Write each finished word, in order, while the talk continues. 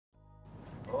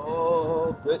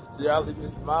Good Jolly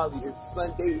Miss Molly. It's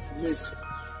Sunday's mission.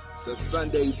 It's a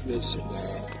Sunday's mission,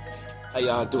 man. How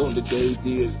y'all doing today,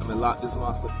 Lock This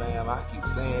Monster fam? I keep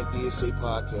saying DSJ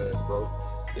Podcast, bro.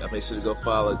 Y'all make sure to go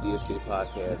follow DSJ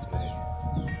Podcast,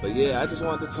 man. But yeah, I just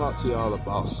wanted to talk to y'all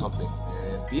about something,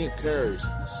 man. Be encouraged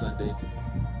this Sunday.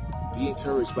 Be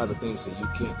encouraged by the things that you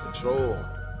can't control.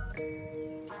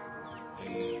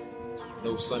 And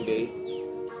no Sunday.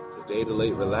 It's a day to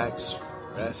late relax,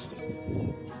 rest,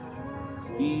 and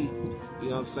be, be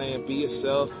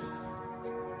yourself.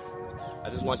 I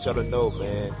just want y'all to know,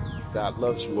 man, God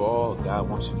loves you all. God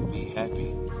wants you to be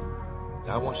happy.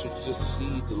 God wants you to just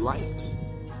see the light.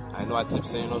 I know I keep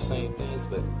saying those same things,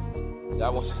 but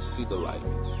God wants you to see the light.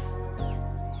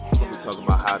 We're talking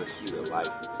about how to see the light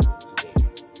today.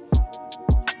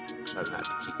 Try not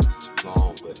to keep this too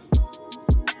long, but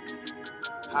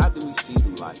how do we see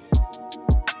the light?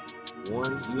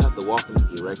 One, you have to walk in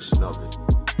the direction of it.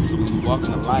 So when you walk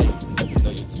in the light, you have to know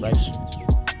your direction.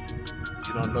 If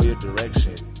you don't know your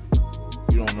direction,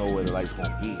 you don't know where the light's going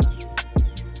to be.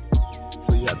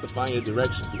 So you have to find your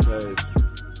direction, because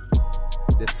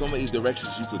there's so many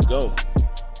directions you could go.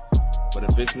 But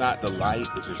if it's not the light,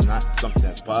 if it's not something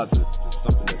that's positive, if it's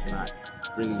something that's not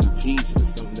bringing you peace, if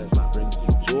it's something that's not bringing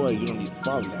you joy, you don't need to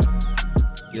follow that.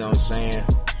 You know what I'm saying?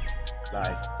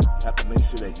 Like, you have to make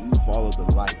sure that you follow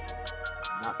the light.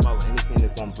 Not follow anything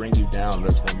that's going to bring you down,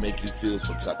 that's going to make you feel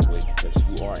some type of way, because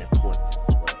you are important in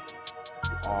this world.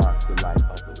 You are the light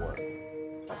of the world.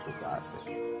 That's what God said.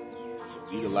 So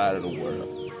be the light of the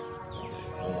world. Don't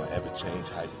let no one ever change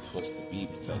how you're supposed to be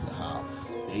because of how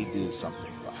they do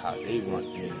something or how they run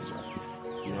things, or,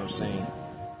 you know what I'm saying?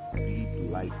 Be the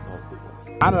light of the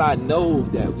world. How do I know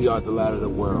that we are the light of the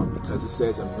world? Because it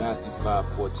says in Matthew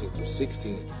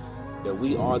 5:14-16 that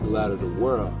we are the light of the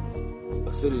world.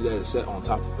 A city that is set on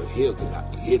top of a hill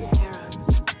cannot be hidden.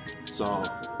 So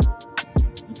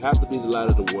you have to be the light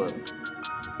of the world.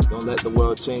 Don't let the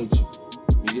world change you.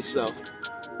 Be yourself.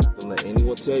 Don't let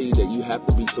anyone tell you that you have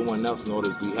to be someone else in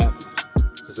order to be happy,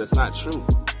 because that's not true.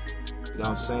 You know what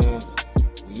I'm saying?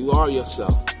 When you are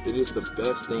yourself, it is the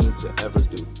best thing to ever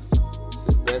do. It's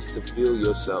the best to feel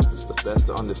yourself. It's the best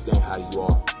to understand how you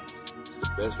are. It's the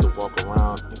best to walk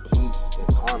around in peace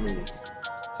and harmony.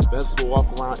 It's best to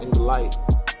walk around in the light,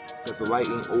 because the light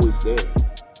ain't always there.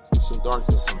 There's some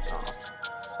darkness sometimes.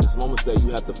 There's moments that you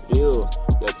have to feel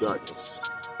that darkness.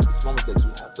 There's moments that you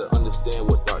have to understand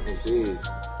what darkness is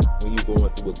when you're going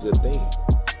through a good thing.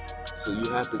 So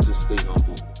you have to just stay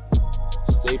humble,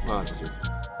 stay positive,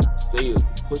 stay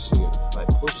pushing it, like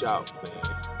push out, man.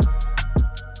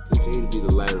 Continue to be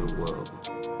the light of the world,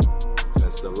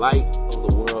 because the light of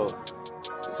the world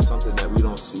is something that we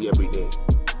don't see every day.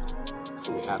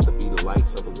 So we have to be the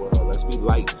lights of the world. Let's be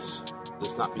lights.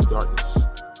 Let's not be darkness.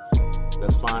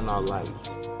 Let's find our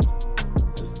light.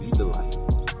 Let's be the light.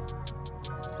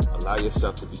 Allow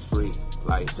yourself to be free.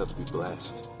 Allow yourself to be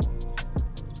blessed.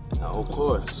 And of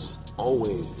course,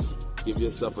 always give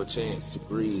yourself a chance to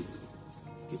breathe.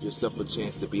 Give yourself a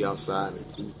chance to be outside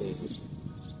and do things.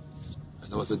 I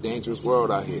know it's a dangerous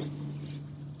world out here,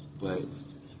 but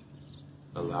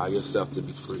allow yourself to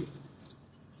be free.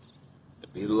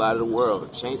 Be the light of the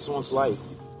world. Change someone's life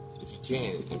if you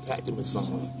can. Impact them in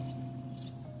some way.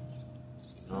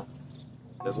 You know?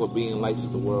 That's what being lights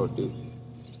of the world do.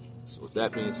 So with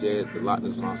that being said, the Lock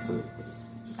This Monster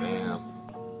fam,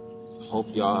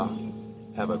 hope y'all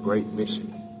have a great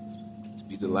mission to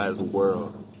be the light of the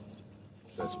world,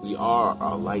 because we are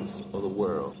our lights of the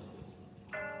world.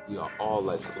 We are all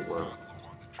lights of the world.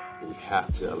 But we have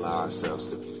to allow ourselves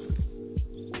to be free.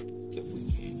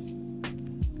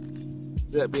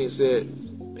 With that being said,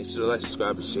 make sure to like,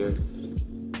 subscribe, and share.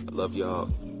 I love y'all.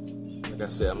 Like I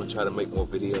said, I'm going to try to make more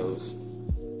videos.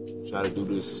 Try to do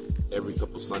this every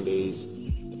couple Sundays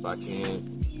if I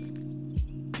can.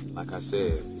 Like I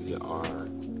said, we are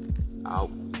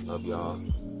out. Love y'all.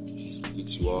 Peace be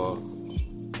with you all.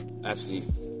 Actually,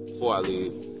 before I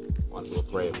leave, I want to do a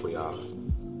prayer for y'all.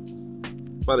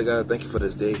 Father God, thank you for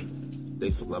this day. Thank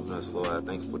you for loving us, Lord. I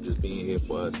thank you for just being here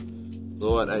for us.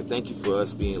 Lord, I thank you for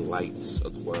us being lights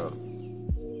of the world.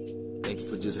 Thank you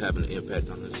for just having an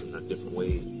impact on us in a different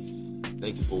way.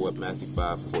 Thank you for what Matthew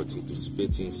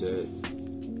 5:14-15 said,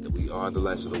 that we are the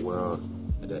lights of the world,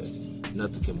 and that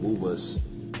nothing can move us,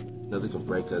 nothing can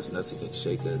break us, nothing can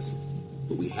shake us,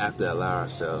 but we have to allow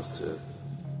ourselves to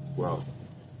grow.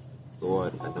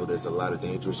 Lord, I know there's a lot of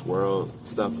dangerous world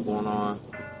stuff going on.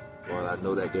 Lord, I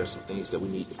know that there's some things that we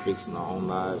need to fix in our own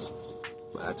lives,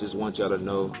 but I just want y'all to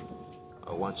know,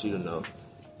 I want you to know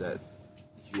that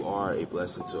you are a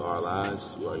blessing to our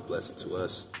lives. You are a blessing to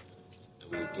us.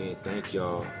 And we again thank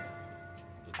y'all.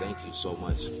 thank you so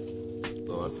much,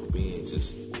 Lord, for being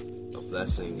just a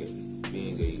blessing and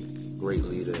being a great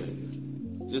leader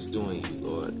and just doing you,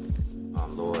 Lord.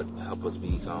 Lord, help us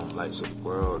become lights of the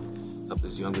world. Help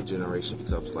this younger generation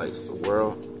become lights of the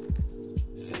world.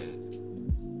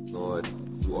 And Lord,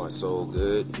 you are so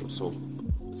good. You're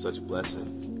such a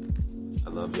blessing. I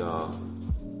love y'all.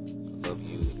 I love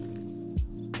you.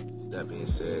 With that being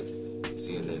said,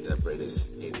 see you in the name that greatest.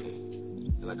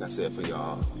 Amen. And like I said for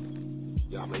y'all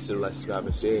make sure to like, subscribe,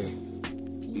 and share.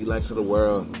 Be lights of the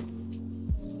world.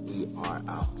 We are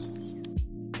out.